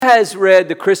Has read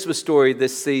the Christmas story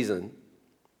this season?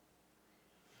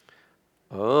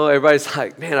 Oh, everybody's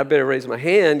like, man, I better raise my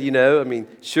hand, I mean,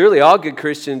 surely all good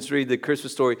Christians read the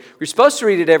Christmas story. We're supposed to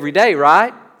read it every day,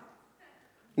 right?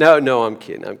 No, I'm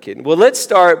kidding. Well, let's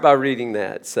start by reading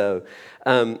that. So,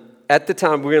 at the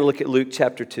time, we're going to look at Luke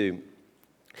chapter 2.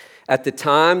 At the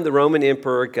time, the Roman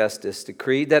Emperor Augustus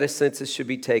decreed that a census should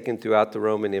be taken throughout the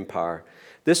Roman Empire.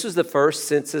 This was the first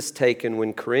census taken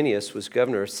when Quirinius was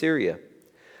governor of Syria.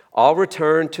 All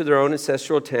returned to their own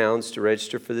ancestral towns to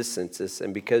register for the census,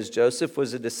 and because Joseph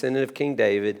was a descendant of King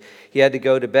David, he had to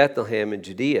go to Bethlehem in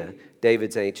Judea,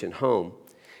 David's ancient home.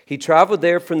 He traveled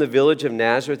there from the village of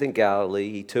Nazareth in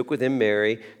Galilee. He took with him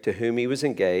Mary, to whom he was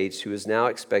engaged, who was now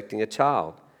expecting a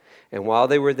child. And while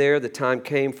they were there, the time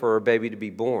came for her baby to be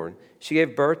born. She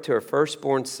gave birth to her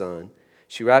firstborn son.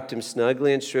 She wrapped him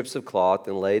snugly in strips of cloth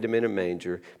and laid him in a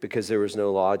manger because there was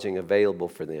no lodging available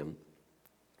for them.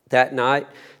 That night,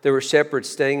 there were shepherds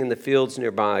staying in the fields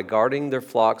nearby, guarding their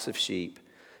flocks of sheep.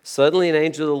 Suddenly, an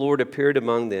angel of the Lord appeared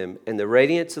among them, and the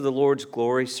radiance of the Lord's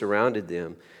glory surrounded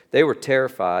them. They were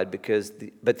terrified,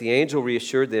 but the angel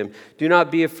reassured them. "Do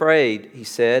not be afraid," he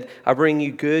said. "I bring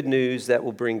you good news that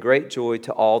will bring great joy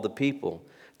to all the people.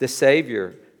 The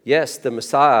Savior, yes, the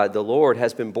Messiah, the Lord,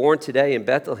 has been born today in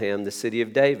Bethlehem, the city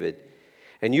of David.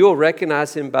 And you will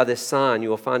recognize him by this sign. You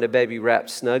will find a baby wrapped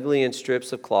snugly in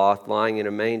strips of cloth lying in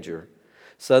a manger."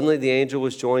 Suddenly the angel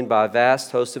was joined by a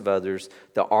vast host of others,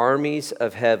 the armies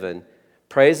of heaven,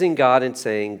 praising God and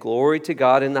saying, "Glory to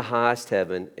God in the highest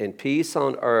heaven, and peace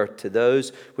on earth to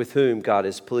those with whom God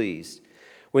is pleased."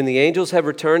 When the angels had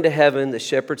returned to heaven, the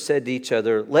shepherds said to each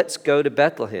other, "Let's go to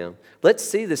Bethlehem. Let's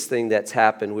see this thing that's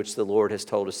happened, which the Lord has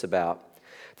told us about."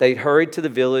 They hurried to the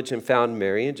village and found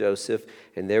Mary and Joseph,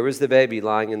 and there was the baby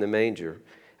lying in the manger.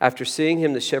 After seeing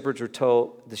him, the shepherds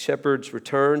told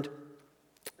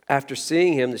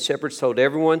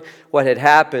everyone what had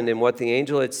happened and what the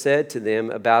angel had said to them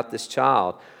about this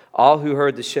child. All who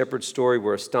heard the shepherd's story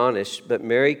were astonished, but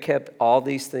Mary kept all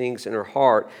these things in her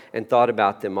heart and thought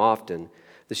about them often.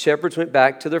 The shepherds went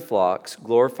back to their flocks,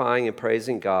 glorifying and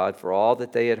praising God for all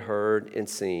that they had heard and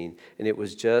seen, and it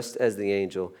was just as the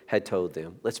angel had told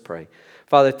them. Let's pray.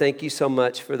 Father, thank you so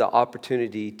much for the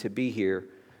opportunity to be here.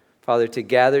 Father, to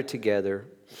gather together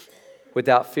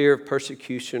without fear of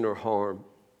persecution or harm.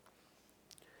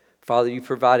 Father, you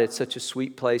provided such a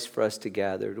sweet place for us to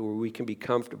gather where we can be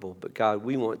comfortable. But God,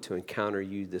 we want to encounter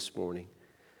you this morning.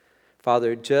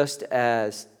 Father, just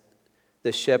as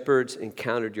the shepherds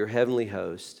encountered your heavenly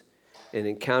host and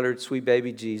encountered sweet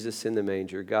baby Jesus in the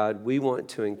manger, God, we want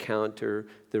to encounter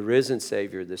the risen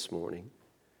Savior this morning.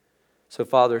 So,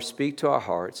 Father, speak to our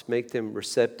hearts. Make them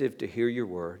receptive to hear your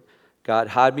word. God,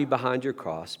 hide me behind your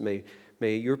cross. May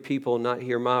your people not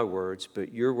hear my words,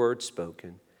 but your words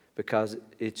spoken. Because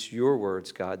it's your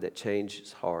words, God, that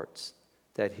changes hearts,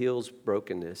 that heals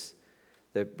brokenness,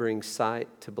 that brings sight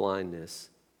to blindness.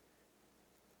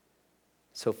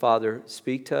 So, Father,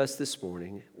 speak to us this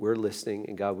morning. We're listening,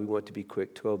 and God, we want to be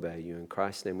quick to obey you. In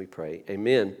Christ's name we pray.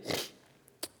 Amen.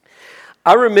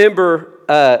 I remember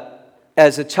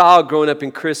as a child growing up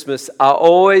in Christmas, I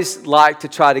always liked to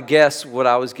try to guess what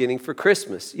I was getting for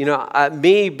Christmas.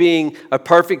 Me being a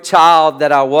perfect child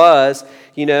that I was,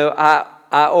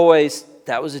 I always,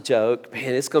 that was a joke.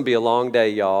 Man, it's going to be a long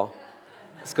day, y'all.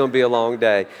 It's going to be a long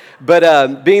day.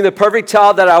 But being the perfect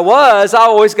child that I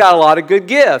always got a lot of good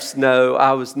gifts. No,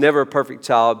 I was never a perfect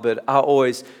child, but I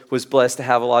always was blessed to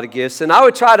have a lot of gifts. And I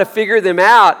would try to figure them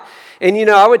out. And,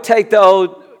 I would take the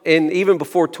old, and even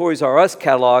before Toys R Us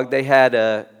catalog, they had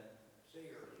a,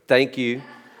 thank you,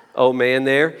 old man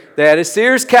there. They had a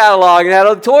Sears catalog and had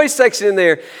a toy section in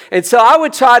there. And so I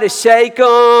would try to shake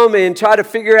them and try to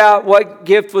figure out what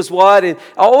gift was what. And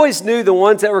I always knew the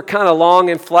ones that were kind of long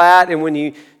and flat. And when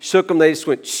you shook them, they just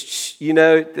went, shh,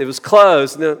 it was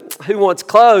clothes. Now, who wants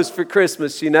clothes for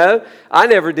Christmas, I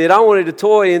never did. I wanted a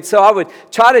toy. And so I would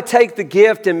try to take the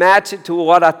gift and match it to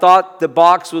what I thought the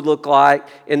box would look like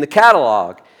in the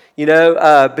catalog,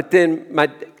 But then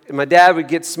my dad would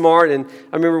get smart. And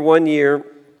I remember one year,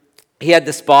 he had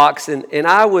this box, and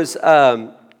I was,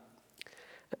 I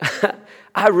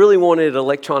really wanted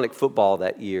electronic football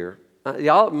that year.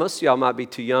 Most of y'all might be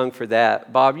too young for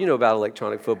that. Bob, you know about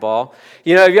electronic football.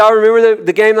 If y'all remember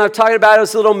the game that I'm talking about, it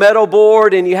was a little metal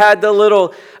board, and you had the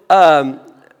little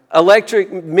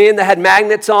electric men that had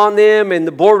magnets on them, and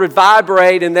the board would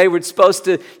vibrate, and they were supposed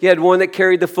to, you had one that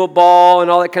carried the football and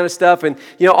all that kind of stuff. And,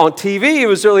 on TV, it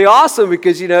was really awesome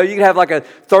because, you could have like a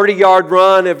 30-yard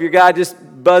run of your guy just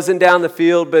buzzing down the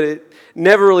field, but it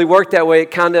never really worked that way. It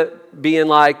kind of being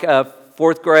like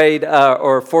fourth grade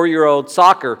or 4-year-old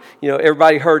soccer.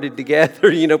 Everybody herded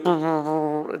together,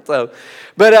 So,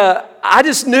 but I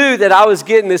just knew that I was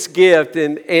getting this gift,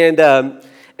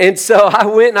 and so I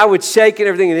went and I would shake and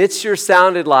everything, and it sure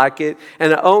sounded like it.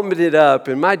 And I opened it up,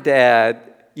 and my dad,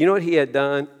 you know what he had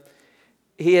done?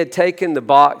 He had taken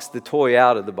the toy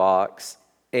out of the box,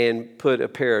 and put a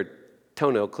pair of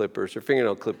toenail clippers or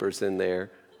fingernail clippers in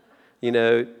there,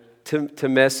 to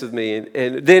mess with me.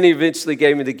 And then he eventually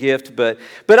gave me the gift. But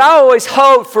I always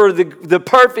hope for the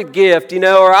perfect gift,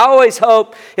 or I always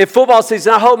hope if football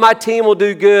season, I hope my team will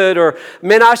do good. Or,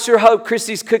 man, I sure hope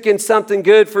Christy's cooking something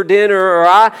good for dinner. Or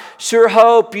I sure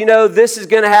hope, this is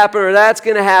going to happen or that's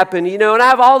going to happen. And I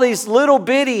have all these little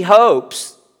bitty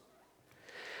hopes.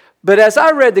 But as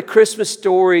I read the Christmas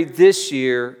story this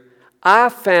year, I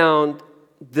found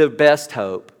the best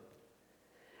hope.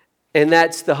 And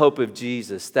that's the hope of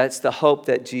Jesus. That's the hope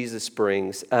that Jesus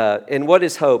brings. And what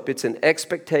is hope? It's an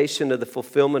expectation of the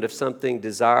fulfillment of something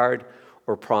desired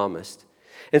or promised.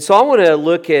 And so I want to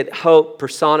look at hope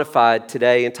personified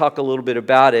today and talk a little bit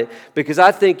about it, because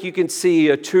I think you can see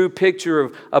a true picture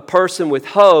of a person with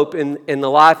hope in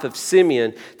the life of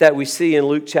Simeon that we see in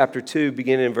Luke chapter 2,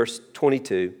 beginning in verse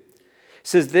 22. It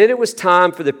says, "Then it was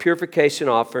time for the purification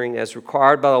offering as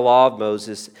required by the law of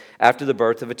Moses after the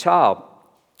birth of a child.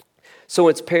 So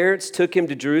its parents took him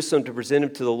to Jerusalem to present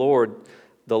him to the Lord.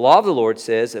 The law of the Lord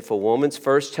says, if a woman's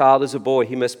first child is a boy,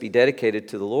 he must be dedicated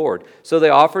to the Lord. So they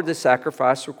offered the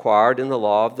sacrifice required in the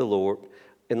law of the Lord,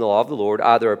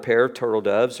 either a pair of turtle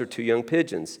doves or 2 young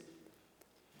pigeons.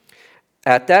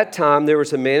 At that time, there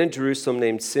was a man in Jerusalem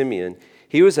named Simeon.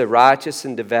 He was a righteous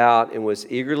and devout and was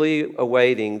eagerly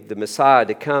awaiting the Messiah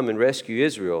to come and rescue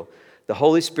Israel. The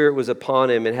Holy Spirit was upon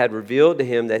him and had revealed to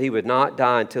him that he would not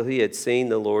die until he had seen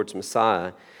the Lord's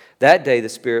Messiah. That day the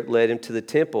Spirit led him to the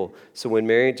temple. So when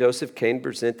Mary and Joseph came to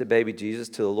present the baby Jesus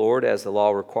to the Lord as the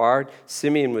law required,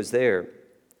 Simeon was there.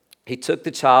 He took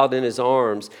the child in his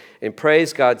arms and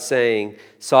praised God, saying,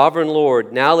 Sovereign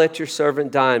Lord, now let your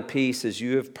servant die in peace as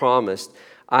you have promised.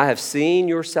 I have seen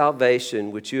your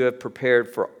salvation, which you have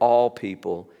prepared for all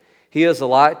people. He is a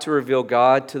light to reveal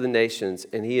God to the nations,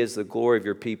 and he is the glory of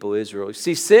your people, Israel.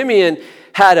 See, Simeon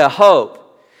had a hope.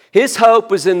 His hope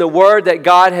was in the word that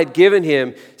God had given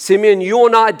him. Simeon, you will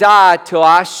not die till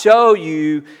I show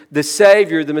you the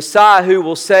Savior, the Messiah, who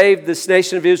will save this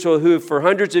nation of Israel, who for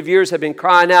hundreds of years have been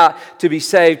crying out to be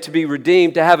saved, to be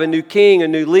redeemed, to have a new king, a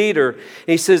new leader. And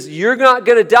he says, you're not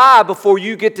going to die before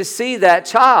you get to see that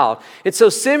child. And so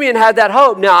Simeon had that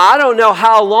hope. Now, I don't know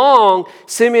how long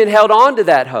Simeon held on to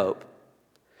that hope.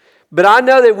 But I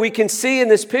know that we can see in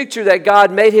this picture that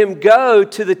God made him go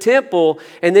to the temple,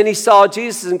 and then he saw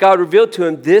Jesus and God revealed to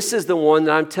him, this is the one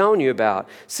that I'm telling you about.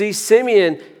 See,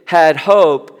 Simeon had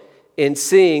hope in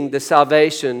seeing the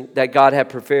salvation that God had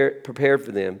prepared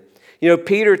for them. You know,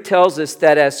 Peter tells us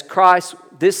that as Christ,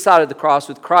 this side of the cross,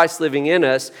 with Christ living in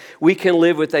us, we can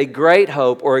live with a great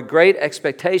hope or a great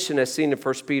expectation as seen in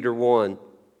 1 Peter 1.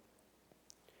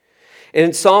 And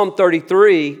in Psalm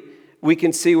 33, we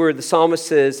can see where the psalmist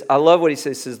says, I love what he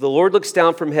says, the Lord looks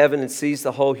down from heaven and sees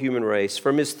the whole human race.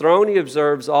 From his throne he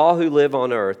observes all who live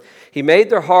on earth. He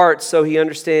made their hearts so he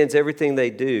understands everything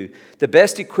they do. The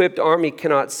best equipped army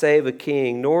cannot save a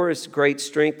king, nor is great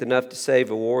strength enough to save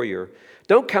a warrior.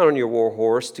 Don't count on your war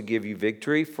horse to give you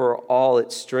victory. For all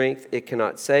its strength, it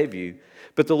cannot save you.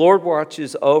 But the Lord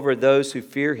watches over those who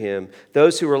fear him,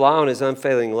 those who rely on his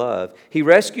unfailing love. He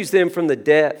rescues them from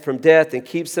death and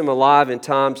keeps them alive in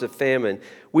times of famine.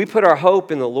 We put our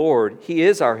hope in the Lord. He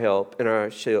is our help and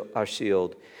our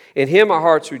shield. In him our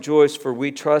hearts rejoice, for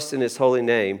we trust in his holy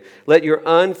name. Let your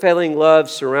unfailing love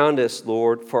surround us,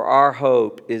 Lord, for our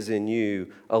hope is in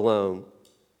you alone.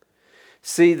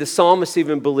 See, the psalmist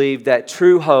even believed that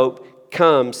true hope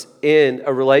comes in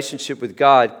a relationship with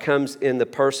God, comes in the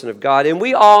person of God. And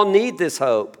we all need this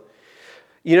hope.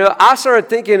 You know, I started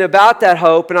thinking about that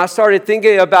hope, and I started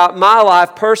thinking about my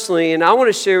life personally, and I want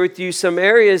to share with you some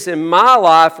areas in my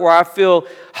life where I feel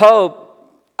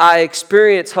hope, I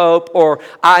experience hope, or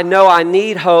I know I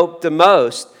need hope the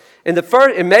most. And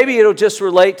maybe it'll just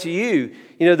relate to you.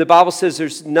 You know, the Bible says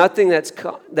there's nothing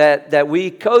that we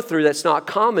go through that's not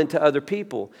common to other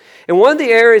people. And one of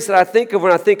the areas that I think of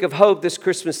when I think of hope this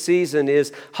Christmas season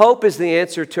is hope is the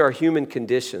answer to our human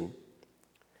condition.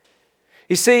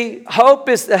 You see, hope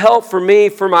is the help for me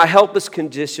for my helpless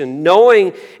condition,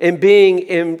 knowing and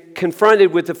being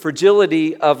confronted with the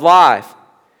fragility of life.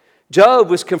 Job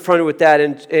was confronted with that.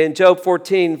 In Job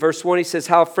 14, verse 1, he says,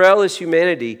 how frail is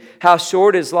humanity, how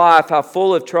short is life, how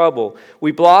full of trouble.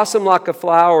 We blossom like a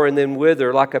flower and then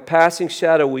wither. Like a passing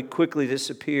shadow, we quickly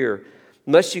disappear.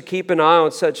 Must you keep an eye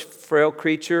on such frail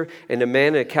creature and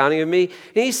demand an accounting of me?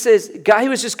 And he says, God, he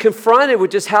was just confronted with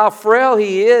just how frail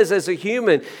he is as a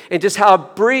human and just how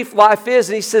brief life is.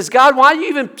 And he says, God, why do you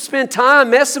even spend time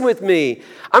messing with me?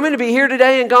 I'm going to be here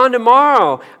today and gone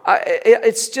tomorrow.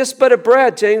 It's just but a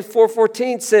breath. James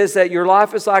 4:14 says that your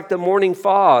life is like the morning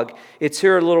fog. It's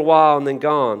here a little while and then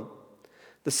gone.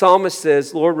 The psalmist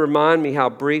says, Lord, remind me how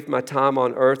brief my time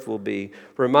on earth will be.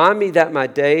 Remind me that my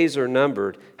days are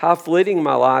numbered, how fleeting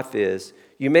my life is.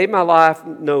 You made my life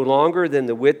no longer than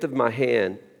the width of my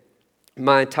hand.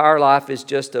 My entire life is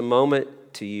just a moment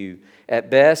to you. At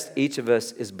best, each of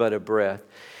us is but a breath.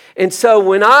 And so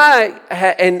when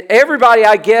and everybody,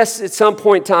 I guess at some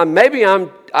point in time, maybe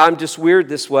I'm just weird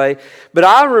this way, but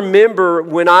I remember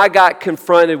when I got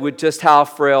confronted with just how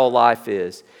frail life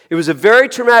is. It was a very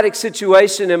traumatic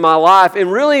situation in my life, and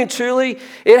really and truly,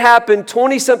 it happened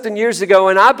 20-something years ago,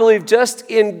 and I believe just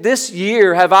in this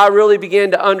year have I really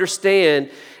began to understand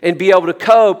and be able to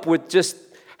cope with just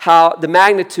how the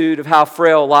magnitude of how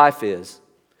frail life is.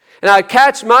 And I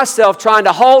catch myself trying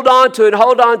to hold on to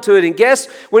it, and guess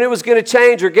when it was going to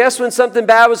change, or guess when something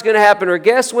bad was going to happen, or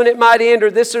guess when it might end,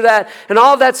 or this or that. And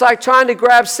all that's like trying to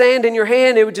grab sand in your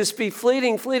hand. It would just be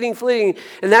fleeting.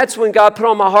 And that's when God put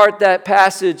on my heart that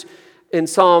passage in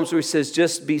Psalms where he says,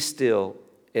 just be still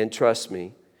and trust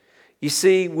me. You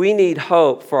see, we need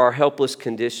hope for our helpless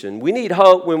condition. We need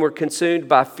hope when we're consumed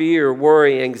by fear,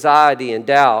 worry, anxiety, and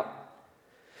doubt.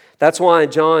 That's why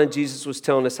in John, Jesus was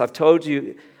telling us, I've told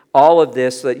you all of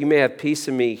this so that you may have peace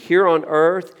in me. Here on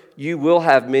earth, you will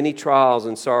have many trials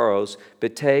and sorrows,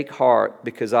 but take heart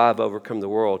because I have overcome the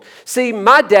world. See,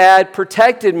 my dad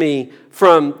protected me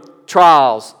from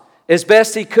trials as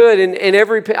best he could.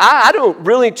 I don't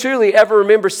really truly ever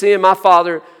remember seeing my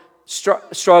father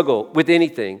struggle with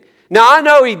anything. Now, I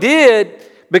know he did,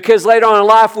 because later on in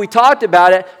life we talked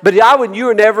about it, but you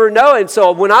would never know. And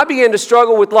so when I began to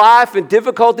struggle with life and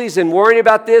difficulties and worrying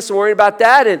about this and worrying about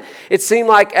that, and it seemed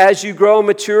like as you grow and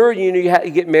mature, you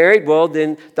get married, well,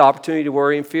 then the opportunity to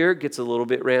worry and fear gets a little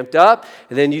bit ramped up.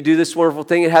 And then you do this wonderful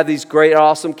thing and have these great,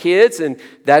 awesome kids, and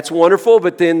that's wonderful,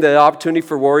 but then the opportunity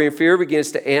for worry and fear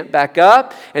begins to amp back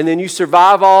up. And then you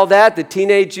survive all that, the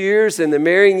teenage years and the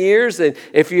marrying years, and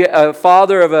if you're a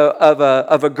father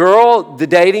of a girl, the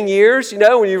dating years,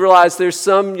 when you realize there's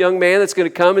some young man that's going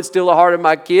to come and steal the heart of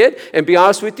my kid. And be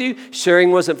honest with you, sharing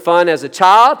wasn't fun as a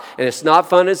child, and it's not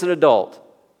fun as an adult.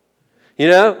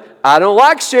 I don't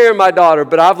like sharing my daughter,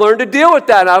 but I've learned to deal with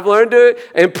that. And I've learned to,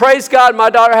 and praise God,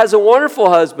 my daughter has a wonderful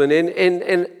husband.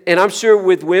 And I'm sure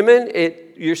with women,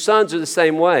 your sons are the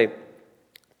same way.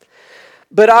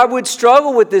 But I would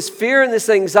struggle with this fear and this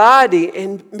anxiety.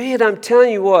 And man, I'm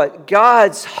telling you what,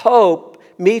 God's hope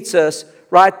meets us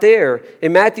right there.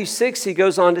 In Matthew 6, he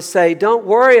goes on to say, don't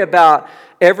worry about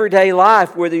everyday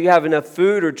life, whether you have enough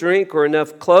food or drink or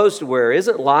enough clothes to wear.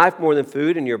 Isn't life more than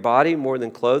food and your body more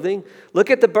than clothing? Look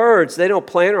at the birds. They don't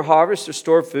plant or harvest or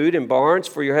store food in barns,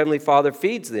 for your heavenly Father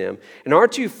feeds them. And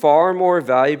aren't you far more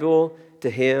valuable to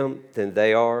him than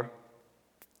they are?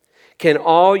 Can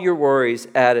all your worries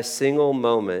add a single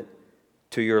moment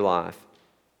to your life?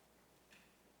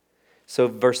 So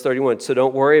verse 31, so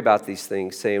don't worry about these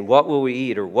things, saying, what will we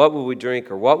eat, or what will we drink,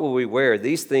 or what will we wear?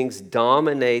 These things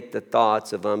dominate the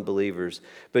thoughts of unbelievers.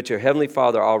 But your heavenly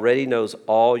Father already knows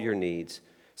all your needs.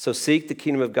 So seek the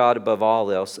kingdom of God above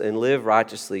all else and live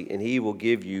righteously, and he will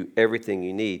give you everything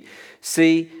you need.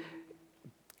 See,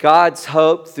 God's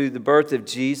hope through the birth of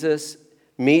Jesus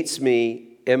meets me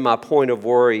in my point of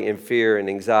worry and fear and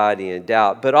anxiety and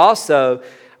doubt. But also,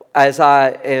 as I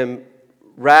am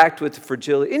racked with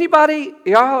fragility. Anybody,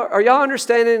 are y'all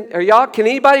understanding? Can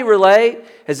anybody relate?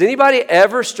 Has anybody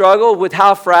ever struggled with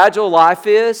how fragile life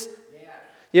is?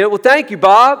 Yeah. Well, thank you,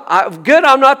 Bob. Good,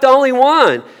 I'm not the only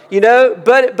one.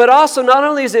 But also not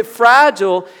only is it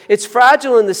fragile, it's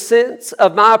fragile in the sense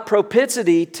of my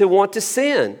propensity to want to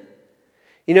sin.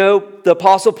 The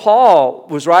Apostle Paul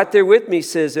was right there with me,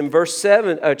 says in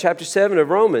chapter 7 of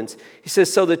Romans. He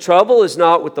says, so the trouble is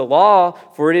not with the law,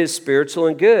 for it is spiritual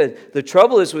and good. The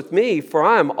trouble is with me, for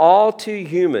I am all too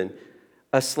human,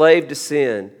 a slave to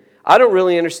sin. I don't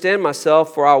really understand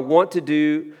myself, for I want to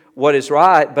do what is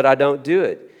right, but I don't do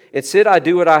it. Instead, I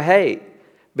do what I hate.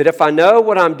 But if I know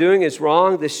what I'm doing is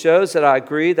wrong, this shows that I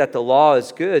agree that the law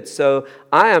is good. So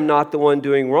I am not the one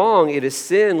doing wrong. It is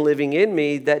sin living in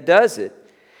me that does it.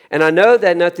 And I know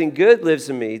that nothing good lives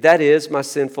in me, that is, my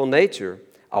sinful nature.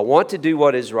 I want to do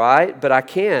what is right, but I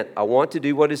can't. I want to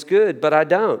do what is good, but I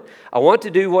don't. I don't want to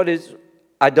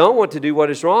do what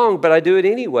is wrong, but I do it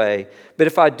anyway. But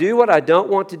if I do what I don't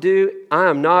want to do, I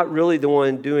am not really the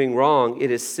one doing wrong.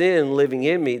 It is sin living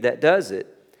in me that does it.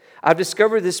 I've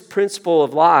discovered this principle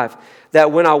of life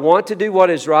that when I want to do what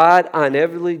is right, I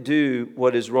inevitably do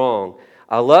what is wrong.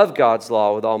 I love God's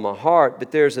law with all my heart,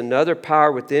 but there's another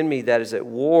power within me that is at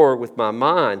war with my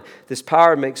mind. This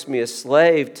power makes me a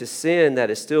slave to sin that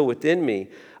is still within me.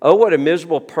 Oh, what a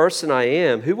miserable person I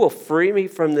am. Who will free me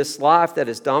from this life that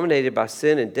is dominated by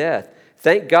sin and death?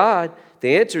 Thank God.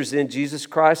 The answer is in Jesus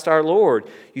Christ our Lord.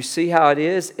 You see how it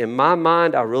is? In my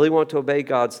mind, I really want to obey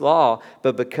God's law,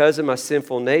 but because of my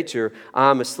sinful nature,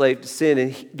 I'm a slave to sin.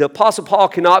 And the Apostle Paul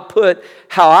cannot put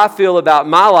how I feel about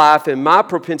my life and my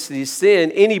propensity to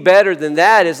sin any better than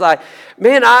that. It's like,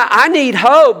 man, I need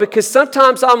hope, because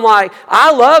sometimes I'm like,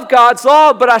 I love God's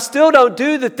law, but I still don't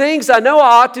do the things I know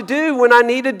I ought to do when I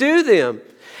need to do them.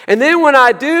 And then when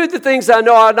I do the things I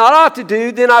know I not ought to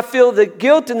do, then I feel the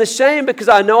guilt and the shame because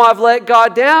I know I've let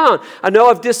God down. I know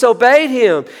I've disobeyed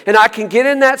Him. And I can get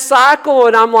in that cycle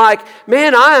and I'm like,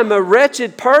 man, I am a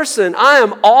wretched person. I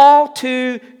am all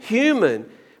too human.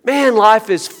 Man, life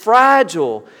is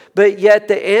fragile. But yet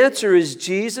the answer is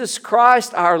Jesus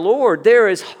Christ our Lord. There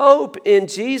is hope in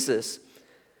Jesus.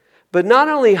 But not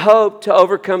only hope to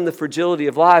overcome the fragility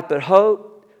of life, but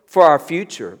hope for our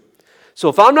future. So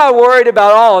if I'm not worried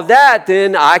about all of that,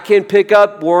 then I can pick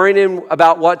up worrying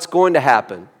about what's going to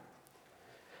happen,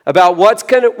 about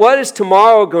what is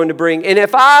tomorrow going to bring. And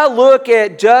if I look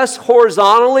at just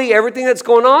horizontally everything that's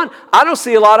going on, I don't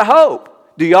see a lot of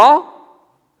hope. Do y'all?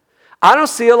 I don't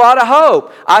see a lot of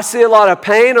hope. I see a lot of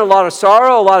pain, a lot of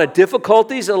sorrow, a lot of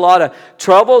difficulties, a lot of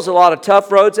troubles, a lot of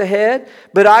tough roads ahead.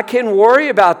 But I can worry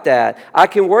about that. I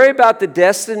can worry about the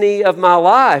destiny of my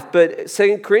life. But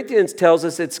 2 Corinthians tells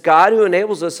us it's God who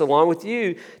enables us, along with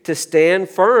you, to stand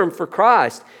firm for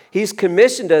Christ. He's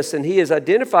commissioned us and He has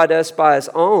identified us by His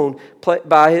own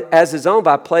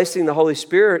by placing the Holy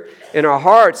Spirit in our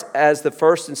hearts as the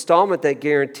first installment that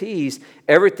guarantees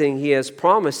everything He has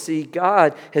promised. See,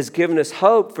 God has given us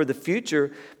hope for the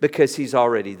future because He's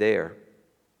already there.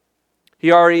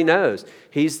 He already knows.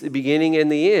 He's the beginning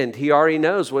and the end. He already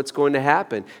knows what's going to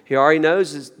happen. He already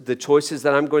knows the choices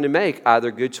that I'm going to make,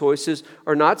 either good choices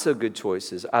or not so good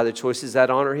choices, either choices that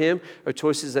honor Him or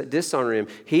choices that dishonor Him.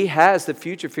 He has the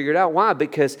future figured out. Why?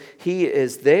 Because He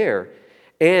is there.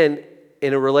 And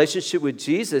in a relationship with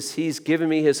Jesus, He's given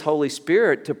me His Holy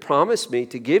Spirit to promise me,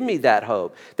 to give me that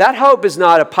hope. That hope is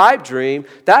not a pipe dream.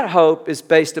 That hope is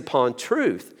based upon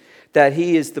truth, that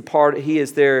He is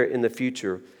there in the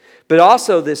future. But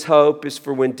also this hope is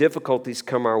for when difficulties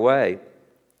come our way.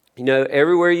 You know,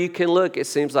 everywhere you can look, it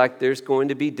seems like there's going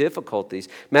to be difficulties.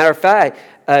 Matter of fact,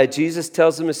 Jesus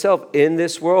tells Himself, in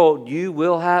this world you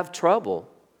will have trouble.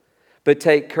 But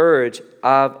take courage,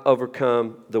 I've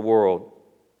overcome the world.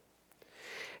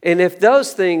 And if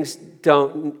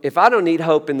I don't need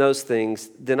hope in those things,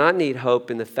 then I need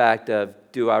hope in the fact of,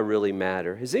 do I really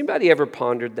matter? Has anybody ever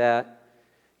pondered that?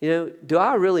 You know, do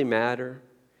I really matter?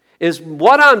 Is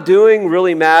what I'm doing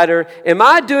really matter? Am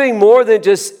I doing more than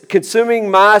just consuming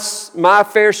my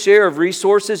fair share of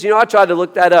resources? You know, I tried to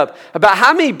look that up. About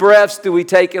how many breaths do we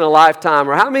take in a lifetime?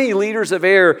 Or how many liters of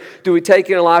air do we take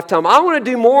in a lifetime? I want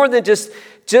to do more than just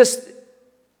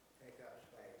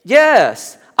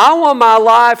yes. I want my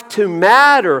life to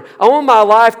matter. I want my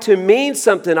life to mean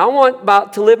something. I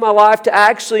want to live my life to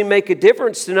actually make a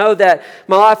difference, to know that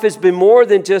my life has been more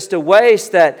than just a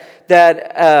waste.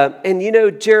 And you know,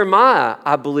 Jeremiah,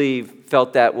 I believe,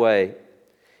 felt that way.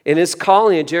 In his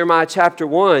calling in Jeremiah chapter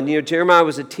 1, you know, Jeremiah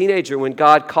was a teenager when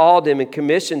God called him and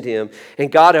commissioned him,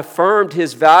 and God affirmed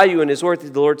His value and His worth.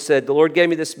 The Lord said, the Lord gave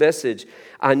me this message.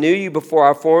 I knew you before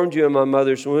I formed you in my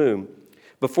mother's womb.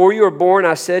 Before you were born,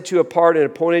 I set you apart and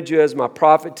appointed you as my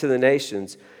prophet to the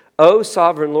nations. O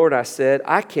sovereign Lord, I said,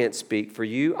 I can't speak for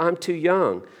you. I'm too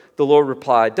young. The Lord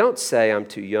replied, don't say I'm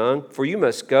too young, for you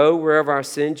must go wherever I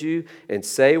send you and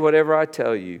say whatever I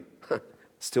tell you.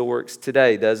 Still works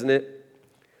today, doesn't it?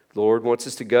 The Lord wants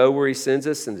us to go where He sends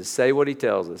us and to say what He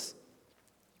tells us.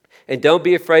 And don't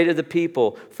be afraid of the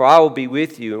people, for I will be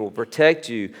with you and will protect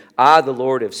you. I, the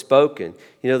Lord, have spoken.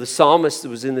 You know, the psalmist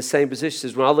was in the same position.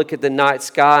 Says, when I look at the night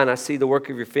sky and I see the work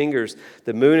of your fingers,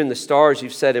 the moon and the stars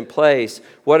you've set in place,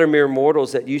 what are mere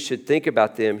mortals that you should think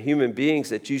about them, human beings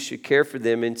that you should care for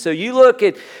them? And so you look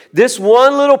at this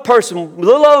one little person,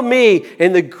 little old me,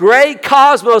 in the great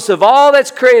cosmos of all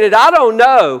that's created. I don't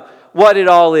know what it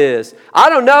all is. I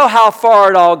don't know how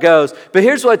far it all goes. But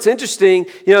here's what's interesting.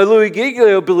 You know, Louis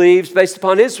Giglio believes, based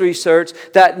upon his research,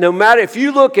 that no matter, if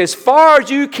you look as far as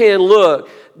you can look,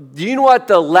 do you know what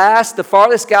the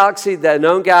farthest galaxy, the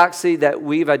known galaxy that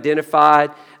we've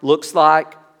identified looks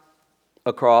like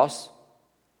across?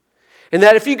 And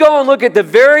that if you go and look at the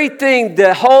very thing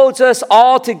that holds us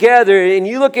all together, and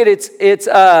you look at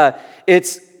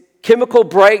its chemical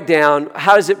breakdown,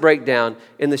 how does it break down?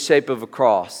 In the shape of a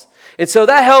cross. And so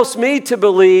that helps me to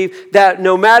believe that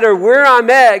no matter where I'm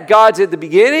at, God's at the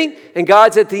beginning and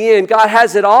God's at the end. God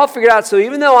has it all figured out. So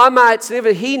even though I might sniff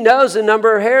it, He knows the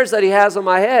number of hairs that He has on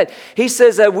my head. He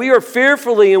says that we are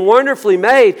fearfully and wonderfully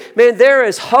made. Man, there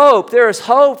is hope. There is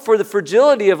hope for the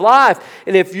fragility of life.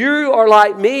 And if you are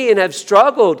like me and have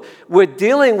struggled with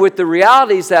dealing with the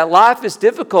realities that life is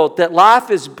difficult, that life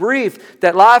is brief,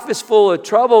 that life is full of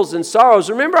troubles and sorrows.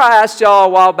 Remember I asked y'all a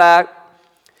while back,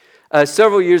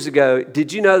 several years ago,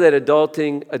 did you know that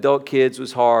adulting adult kids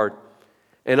was hard?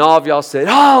 And all of y'all said,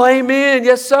 oh, amen,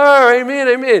 yes, sir, amen,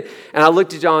 amen. And I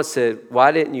looked at y'all and said,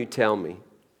 why didn't you tell me?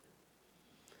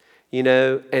 You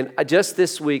know, and just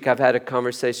this week, I've had a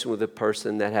conversation with a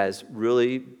person that has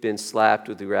really been slapped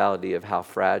with the reality of how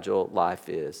fragile life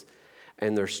is.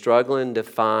 And they're struggling to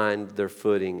find their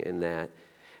footing in that.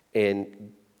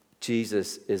 And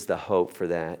Jesus is the hope for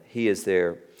that. He is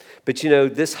there. But you know,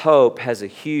 this hope has a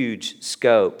huge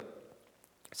scope.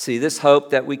 See, this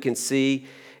hope that we can see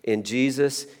in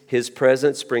Jesus, His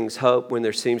presence brings hope when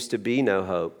there seems to be no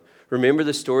hope. Remember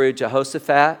the story of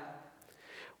Jehoshaphat?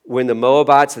 When the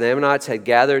Moabites and the Ammonites had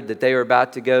gathered that they were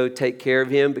about to go take care of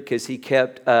him because he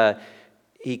kept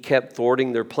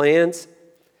thwarting their plans.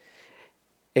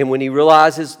 And when he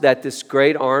realizes that this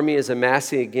great army is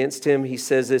amassing against him, he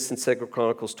says this in 2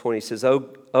 Chronicles 20. He says,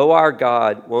 Oh, our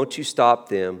God, won't you stop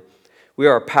them? We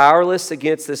are powerless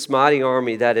against this mighty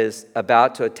army that is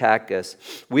about to attack us.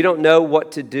 We don't know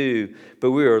what to do,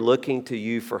 but we are looking to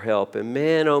you for help. And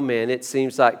man, oh man, it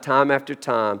seems like time after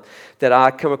time that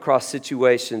I come across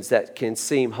situations that can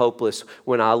seem hopeless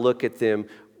when I look at them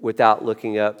without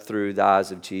looking up through the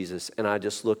eyes of Jesus. And I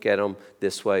just look at them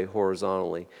this way,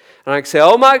 horizontally. And I can say,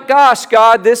 oh my gosh,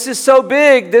 God, this is so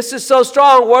big. This is so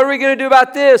strong. What are we going to do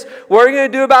about this? What are we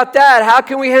going to do about that? How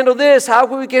can we handle this? How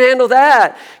can we handle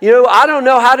that? You know, I don't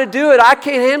know how to do it. I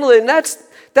can't handle it. And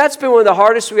that's been one of the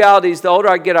hardest realities. The older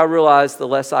I get, I realize the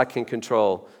less I can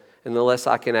control and the less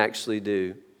I can actually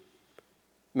do.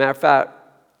 Matter of fact,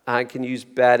 I can use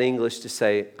bad English to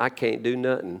say, I can't do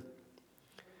nothing.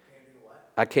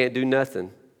 I can't do nothing.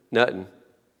 Nothing.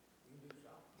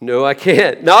 No, I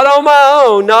can't. Not on my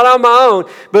own. Not on my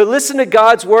own. But listen to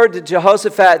God's word to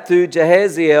Jehoshaphat through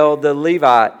Jehaziel the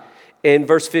Levite. In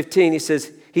verse 15,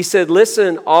 he said,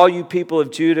 listen, all you people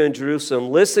of Judah and Jerusalem.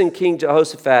 Listen, King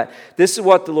Jehoshaphat. This is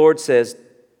what the Lord says.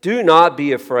 Do not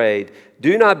be afraid.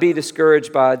 Do not be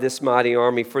discouraged by this mighty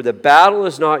army, for the battle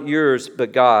is not yours,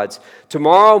 but God's.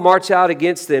 Tomorrow march out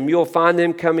against them. You'll find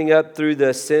them coming up through the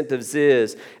ascent of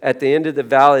Ziz at the end of the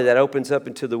valley that opens up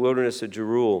into the wilderness of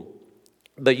Jeruel.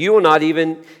 But you will not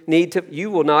even need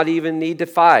to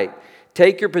fight.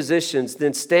 Take your positions,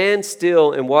 then stand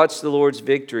still and watch the Lord's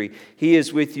victory. He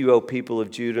is with you, O people of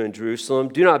Judah and Jerusalem.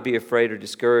 Do not be afraid or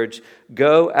discouraged.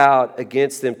 Go out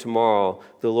against them tomorrow.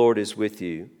 The Lord is with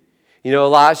you. You know,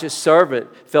 Elijah's servant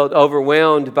felt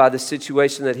overwhelmed by the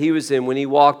situation that he was in when he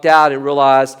walked out and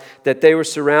realized that they were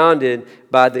surrounded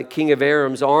by the king of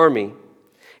Aram's army.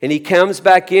 And he comes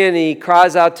back in and he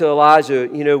cries out to Elijah,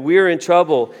 you know, we're in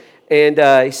trouble. And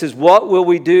he says, what will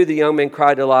we do? The young man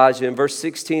cried to Elijah. In verse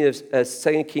 16 of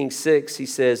 2 Kings 6, he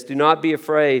says, do not be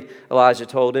afraid, Elijah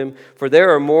told him, for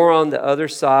there are more on the other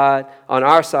side, on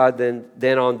our side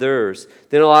than on theirs.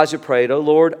 Then Elijah prayed, O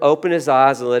Lord, open his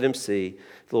eyes and let him see.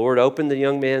 The Lord opened the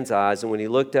young man's eyes, and when he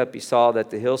looked up, he saw that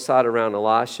the hillside around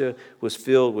Elisha was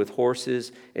filled with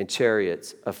horses and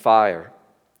chariots of fire.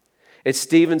 It's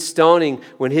Stephen's stoning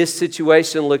when his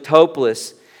situation looked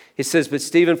hopeless. He says, but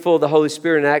Stephen, full of the Holy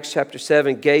Spirit in Acts chapter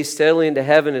 7, gazed steadily into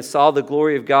heaven and saw the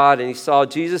glory of God, and he saw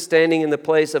Jesus standing in the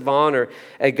place of honor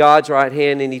at God's right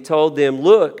hand, and he told them,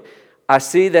 look, I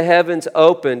see the heavens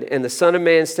opened and the Son of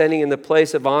Man standing in the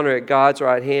place of honor at God's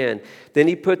right hand. Then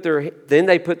they put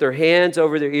their hands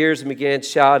over their ears and began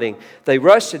shouting. They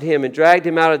rushed at him and dragged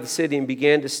him out of the city and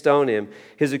began to stone him.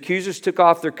 His accusers took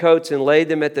off their coats and laid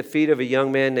them at the feet of a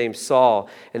young man named Saul.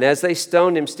 And as they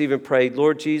stoned him, Stephen prayed,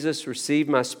 Lord Jesus, receive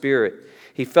my spirit.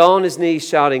 He fell on his knees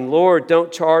shouting, Lord,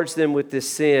 don't charge them with this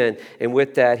sin. And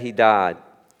with that he died.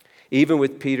 Even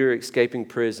with Peter escaping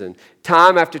prison.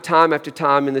 Time after time after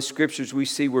time in the scriptures we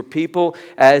see where people,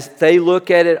 as they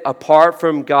look at it apart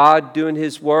from God doing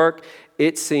his work,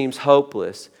 it seems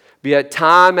hopeless. But yet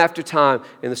time after time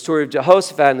in the story of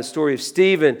Jehoshaphat, in the story of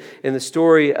Stephen, in the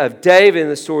story of David, in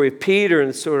the story of Peter, in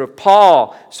the story of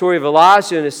Paul, the story of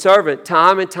Elijah and his servant,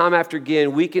 time and time after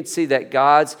again, we can see that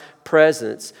God's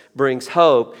presence brings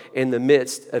hope in the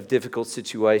midst of difficult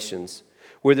situations.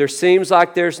 Where there seems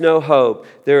like there's no hope,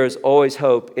 there is always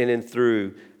hope in and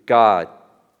through God.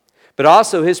 But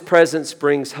also his presence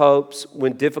brings hopes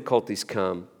when difficulties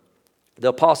come. The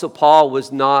Apostle Paul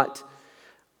was not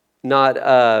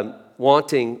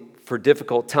wanting for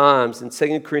difficult times. In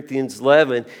 2 Corinthians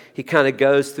 11, he kind of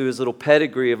goes through his little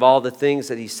pedigree of all the things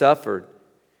that he suffered.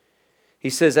 He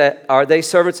says, are they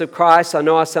servants of Christ? I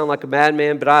know I sound like a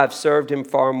madman, but I have served him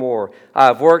far more. I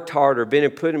have worked harder, been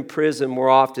put in prison more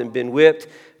often, been whipped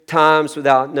times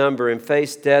without number, and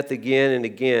faced death again and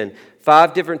again.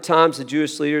 5 different times the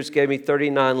Jewish leaders gave me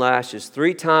 39 lashes.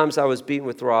 3 times I was beaten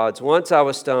with rods. Once I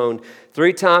was stoned.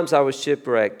 3 times I was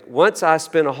shipwrecked. Once I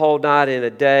spent a whole night and a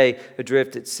day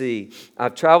adrift at sea.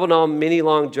 I've traveled on many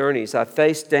long journeys. I've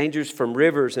faced dangers from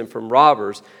rivers and from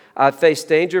robbers. I've faced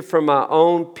danger from my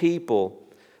own people,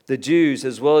 the Jews,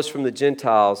 as well as from the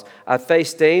Gentiles. I've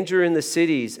faced danger in the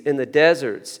cities, in the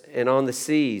deserts, and on the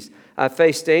seas. I've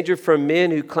faced danger from men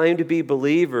who claim to be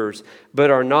believers, but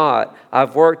are not.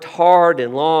 I've worked hard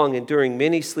and long, enduring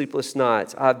many sleepless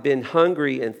nights. I've been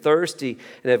hungry and thirsty,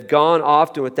 and have gone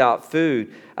often without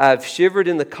food. I've shivered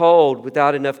in the cold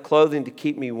without enough clothing to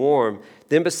keep me warm.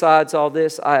 Then besides all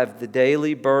this, I have the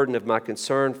daily burden of my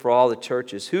concern for all the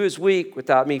churches. Who is weak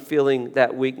without me feeling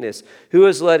that weakness? Who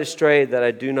is led astray that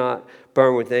I do not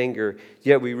burn with anger?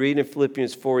 Yet we read in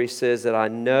Philippians 4, he says that I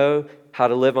know how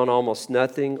to live on almost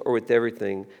nothing or with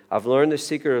everything. I've learned the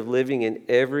secret of living in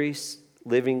every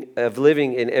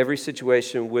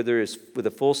situation, whether it's with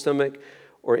a full stomach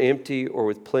or empty or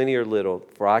with plenty or little.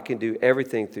 For I can do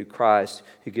everything through Christ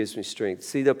who gives me strength.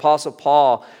 See, the Apostle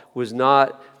Paul was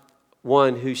not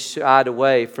one who shied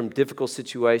away from difficult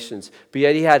situations. But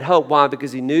yet he had hope. Why?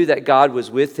 Because he knew that God was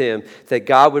with him, that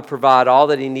God would provide all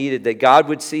that he needed, that God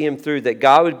would see him through, that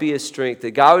God would be his strength,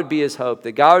 that God would be his hope,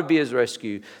 that God would be his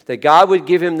rescue, that God would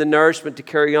give him the nourishment to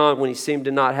carry on when he seemed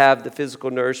to not have the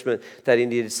physical nourishment that he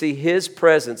needed. See, his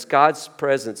presence, God's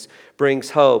presence,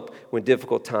 brings hope when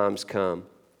difficult times come.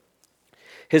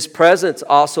 His presence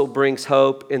also brings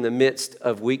hope in the midst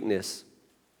of weakness.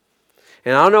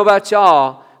 And I don't know about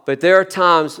y'all, but there are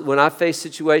times when I face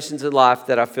situations in life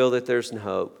that I feel that there's no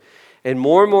hope. And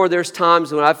more, there's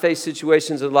times when I face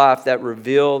situations in life that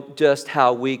reveal just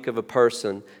how weak of a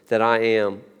person that I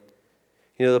am.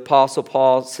 You know, the Apostle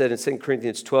Paul said in 2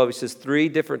 Corinthians 12, he says, 3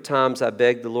 different times I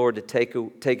begged the Lord to take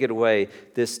it away,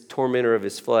 this tormentor of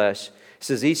his flesh. He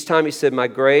says, each time he said, my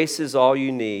grace is all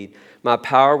you need. My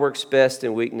power works best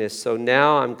in weakness. So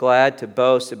now I'm glad to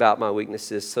boast about my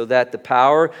weaknesses so that the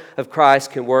power of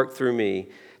Christ can work through me.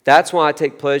 That's why I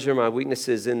take pleasure in my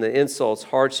weaknesses, in the insults,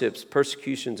 hardships,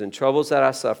 persecutions, and troubles that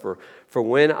I suffer. For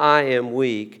when I am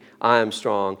weak, I am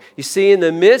strong. You see, in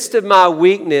the midst of my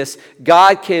weakness,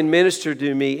 God can minister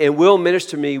to me and will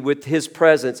minister to me with his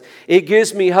presence. It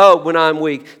gives me hope when I'm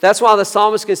weak. That's why the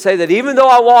psalmist can say that even though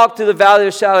I walk through the valley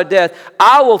of the shadow of death,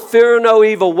 I will fear no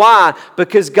evil. Why?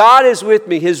 Because God is with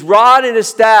me. His rod and his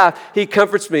staff, he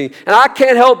comforts me. And I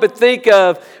can't help but think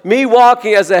of me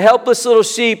walking as a helpless little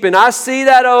sheep, and I see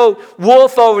that old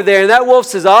wolf over there, and that wolf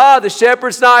says, the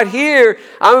shepherd's not here.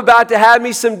 I'm about to have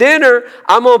me some dinner.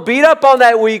 I'm going to beat up on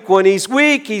that weak one. He's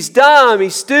weak, he's dumb,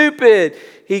 he's stupid.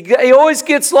 He always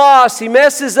gets lost, he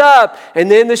messes up. And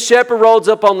then the shepherd rolls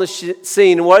up on the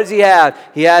scene. And what does he have?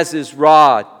 He has his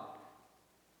rod.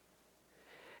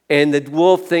 And the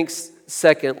wolf thinks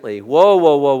secondly,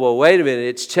 whoa, wait a minute,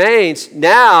 it's changed.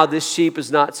 Now this sheep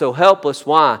is not so helpless.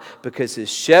 Why? Because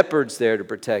his shepherd's there to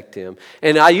protect him.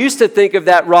 And I used to think of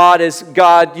that rod as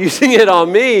God using it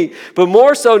on me, but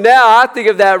more so now I think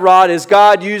of that rod as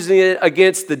God using it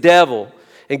against the devil.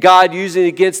 And God using it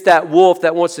against that wolf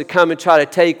that wants to come and try to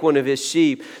take one of his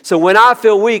sheep. So when I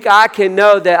feel weak, I can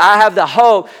know that I have the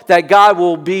hope that God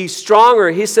will be stronger.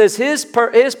 He says his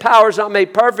power is not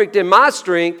made perfect in my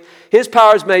strength. His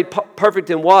power is made perfect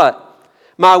in what?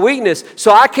 My weakness.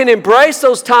 So I can embrace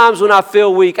those times when I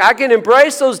feel weak. I can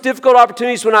embrace those difficult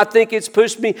opportunities when I think it's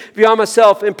pushed me beyond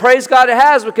myself. And praise God it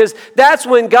has, because that's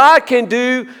when God can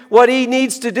do what he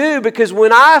needs to do. Because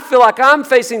when I feel like I'm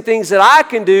facing things that I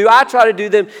can do, I try to do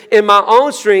them in my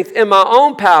own strength, in my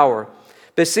own power.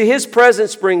 But see, his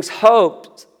presence brings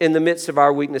hope in the midst of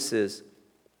our weaknesses.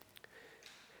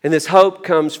 And this hope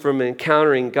comes from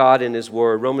encountering God in his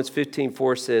word. Romans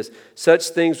 15:4 says, such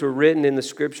things were written in the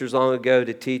scriptures long ago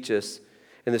to teach us.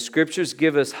 And the scriptures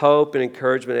give us hope and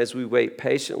encouragement as we wait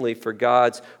patiently for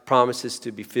God's promises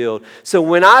to be filled. So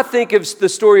when I think of the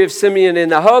story of Simeon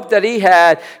and the hope that he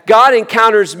had, God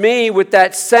encounters me with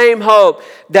that same hope,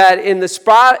 that in the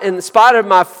spite of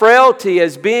my frailty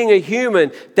as being a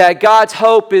human, that God's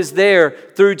hope is there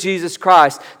through Jesus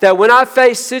Christ. That when I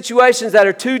face situations that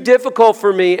are too difficult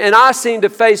for me, and I seem to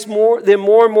face them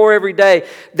more and more every day,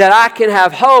 that I can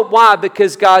have hope. Why?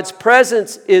 Because God's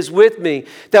presence is with me.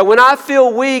 That when I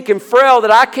feel weak and frail,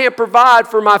 that I can't provide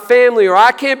for my family, or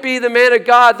I can't be the man of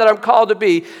God that I'm called to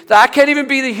be, that I can't even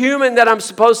be the human that I'm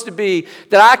supposed to be,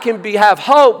 that I can have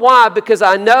hope. Why? Because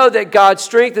I know that God's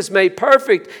strength is made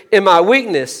perfect in my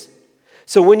weakness.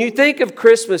 So when you think of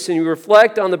Christmas and you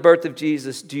reflect on the birth of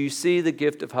Jesus, do you see the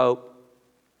gift of hope?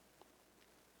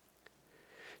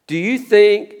 Do you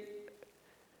think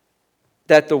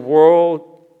that the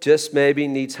world just maybe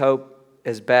needs hope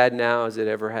as bad now as it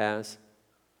ever has?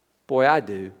 Boy, I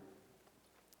do.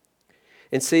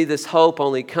 And see, this hope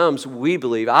only comes,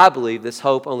 I believe this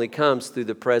hope only comes through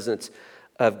the presence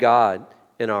of God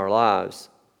in our lives.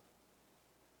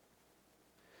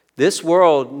 This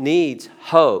world needs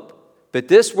hope. But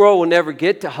this world will never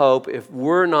get to hope if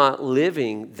we're not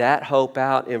living that hope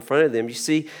out in front of them. You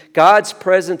see, God's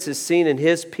presence is seen in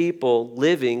His people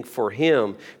living for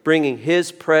Him, bringing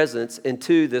His presence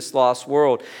into this lost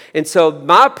world. And so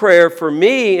my prayer for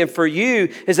me and for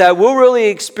you is that we'll really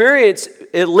experience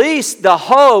at least the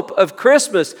hope of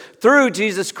Christmas through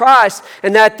Jesus Christ,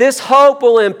 and that this hope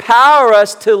will empower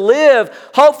us to live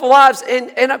hopeful lives.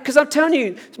 And because I'm telling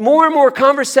you, more and more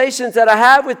conversations that I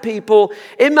have with people,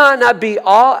 it might not be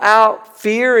all out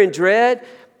fear and dread,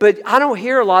 but I don't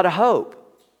hear a lot of hope.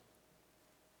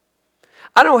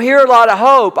 I don't hear a lot of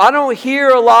hope. I don't hear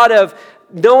a lot of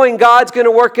knowing God's going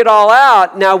to work it all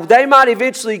out. Now, they might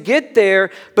eventually get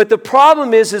there, but the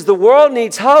problem is the world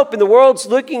needs hope, and the world's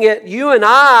looking at you and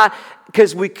I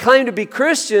because we claim to be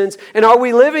Christians, and are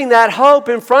we living that hope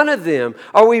in front of them?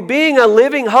 Are we being a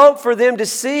living hope for them to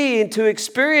see and to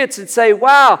experience and say,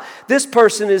 wow, this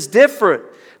person is different.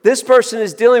 This person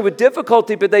is dealing with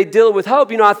difficulty, but they deal with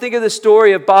hope. You know, I think of the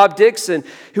story of Bob Dixon,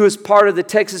 who was part of the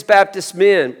Texas Baptist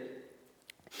Men.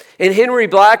 And Henry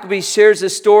Blackaby shares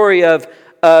this story of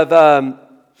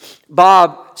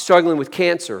Bob struggling with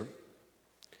cancer.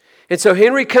 And so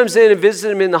Henry comes in and visits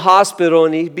him in the hospital,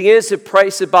 and he begins to pray.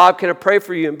 He said, Bob, can I pray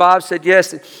for you? And Bob said,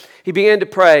 yes. And he began to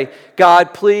pray,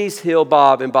 God, please heal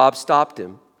Bob. And Bob stopped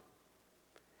him.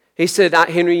 He said,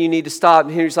 Henry, you need to stop.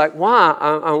 And Henry's like, why?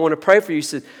 I want to pray for you. He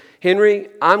said, Henry,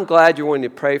 I'm glad you're wanting to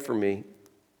pray for me.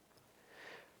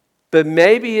 But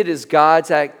maybe it is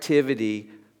God's activity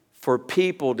for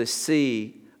people to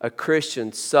see a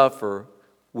Christian suffer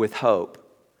with hope,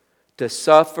 to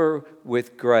suffer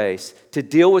with grace, to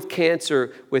deal with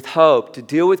cancer with hope, to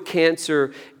deal with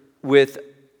cancer with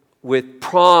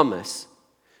promise,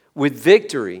 with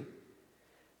victory.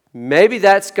 Maybe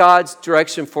that's God's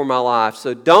direction for my life.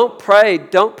 So don't pray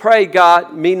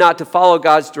God, me not to follow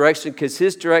God's direction, because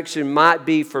His direction might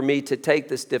be for me to take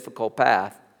this difficult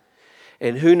path.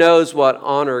 And who knows what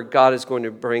honor God is going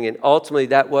to bring. And ultimately,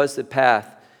 that was the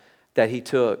path that he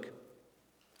took.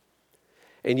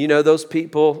 And you know, those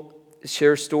people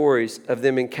share stories of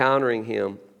them encountering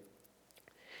Him.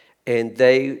 And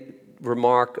they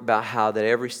remark about how that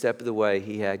every step of the way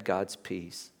he had God's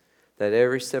peace. That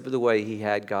every step of the way he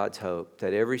had God's hope.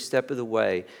 That every step of the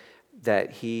way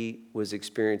that he was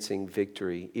experiencing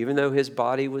victory. Even though his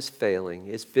body was failing,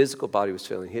 his physical body was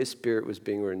failing, his spirit was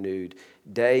being renewed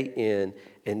day in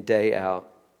and day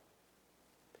out.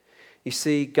 You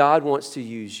see, God wants to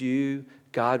use you.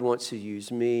 God wants to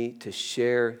use me to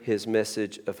share His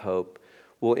message of hope.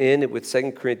 We'll end it with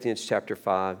 2 Corinthians chapter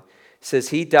 5. It says,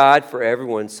 He died for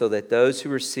everyone so that those who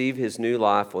receive His new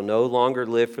life will no longer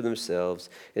live for themselves.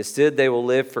 Instead, they will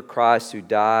live for Christ who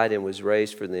died and was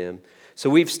raised for them. So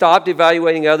we've stopped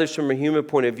evaluating others from a human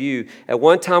point of view. At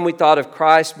one time, we thought of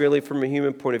Christ merely from a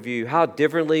human point of view. How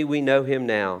differently we know Him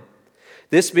now.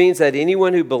 This means that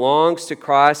anyone who belongs to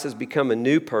Christ has become a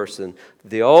new person.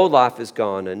 The old life is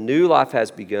gone, a new life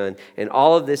has begun, and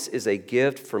all of this is a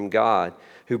gift from God,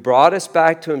 who brought us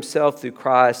back to Himself through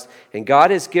Christ. And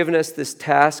God has given us this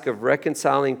task of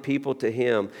reconciling people to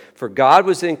Him. For God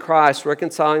was in Christ,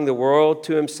 reconciling the world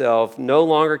to Himself, no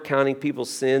longer counting people's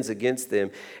sins against them.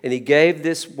 And He gave us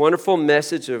this wonderful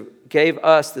message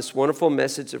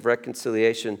of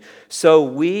reconciliation. So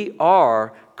we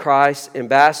are Christ's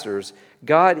ambassadors.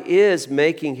 God is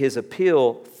making His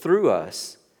appeal through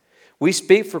us. We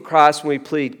speak for Christ when we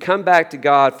plead, come back to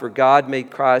God, for God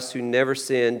made Christ who never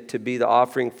sinned to be the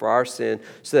offering for our sin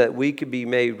so that we could be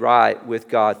made right with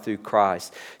God through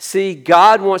Christ. See,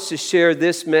 God wants to share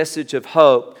this message of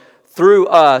hope through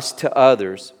us to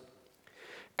others.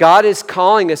 God is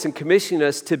calling us and commissioning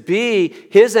us to be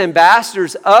His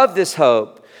ambassadors of this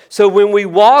hope. So when we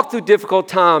walk through difficult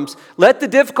times, let the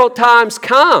difficult times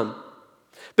come.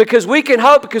 Because we can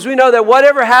hope, because we know that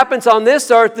whatever happens on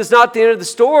this earth is not the end of the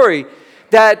story.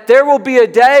 That there will be a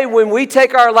day when we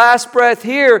take our last breath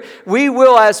here, we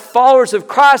will, as followers of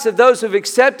Christ, of those who have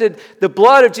accepted the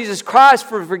blood of Jesus Christ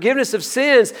for forgiveness of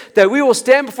sins, that we will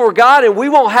stand before God and we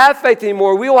won't have faith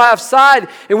anymore. We will have sight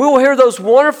and we will hear those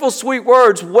wonderful, sweet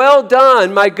words, "Well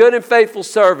done, my good and faithful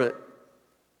servant."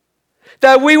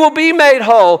 That we will be made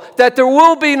whole, that there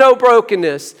will be no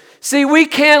brokenness. See, we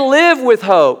can live with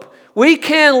hope. We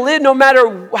can live no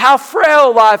matter how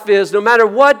frail life is, no matter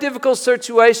what difficult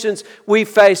situations we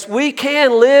face. We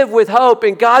can live with hope,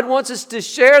 and God wants us to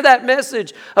share that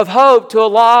message of hope to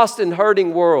a lost and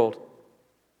hurting world.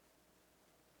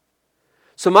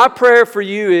 So my prayer for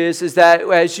you is that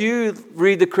as you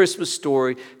read the Christmas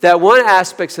story, that one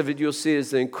aspect of it you'll see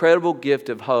is the incredible gift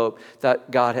of hope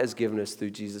that God has given us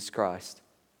through Jesus Christ.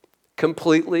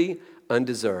 Completely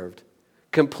undeserved,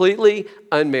 completely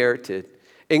unmerited,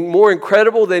 and more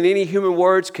incredible than any human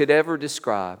words could ever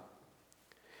describe.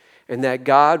 And that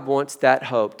God wants that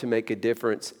hope to make a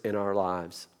difference in our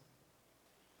lives.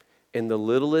 In the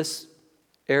littlest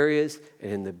areas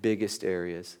and in the biggest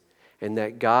areas. And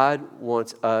that God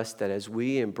wants us, that as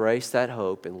we embrace that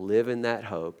hope and live in that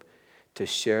hope, to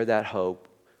share that hope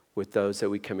with those that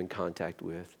we come in contact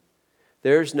with.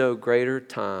 There's no greater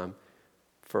time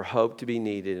for hope to be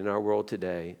needed in our world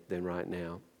today than right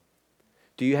now.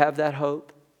 Do you have that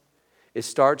hope? It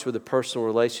starts with a personal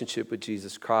relationship with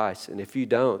Jesus Christ. And if you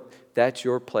don't, that's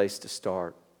your place to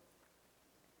start.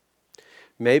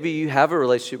 Maybe you have a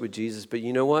relationship with Jesus, but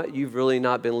you know what? You've really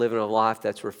not been living a life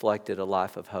that's reflected a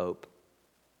life of hope.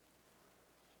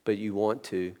 But you want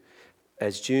to.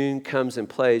 As June comes and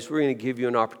plays, we're going to give you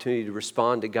an opportunity to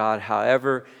respond to God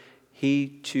however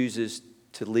He chooses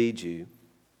to lead you.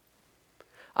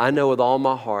 I know with all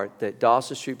my heart that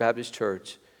Dawson Street Baptist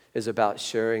Church is about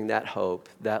sharing that hope,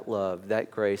 that love, that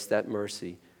grace, that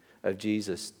mercy of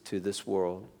Jesus to this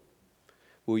world.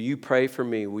 Will you pray for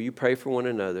me? Will you pray for one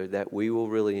another that we will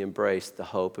really embrace the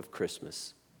hope of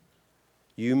Christmas?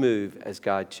 You move as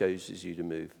God chooses you to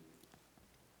move.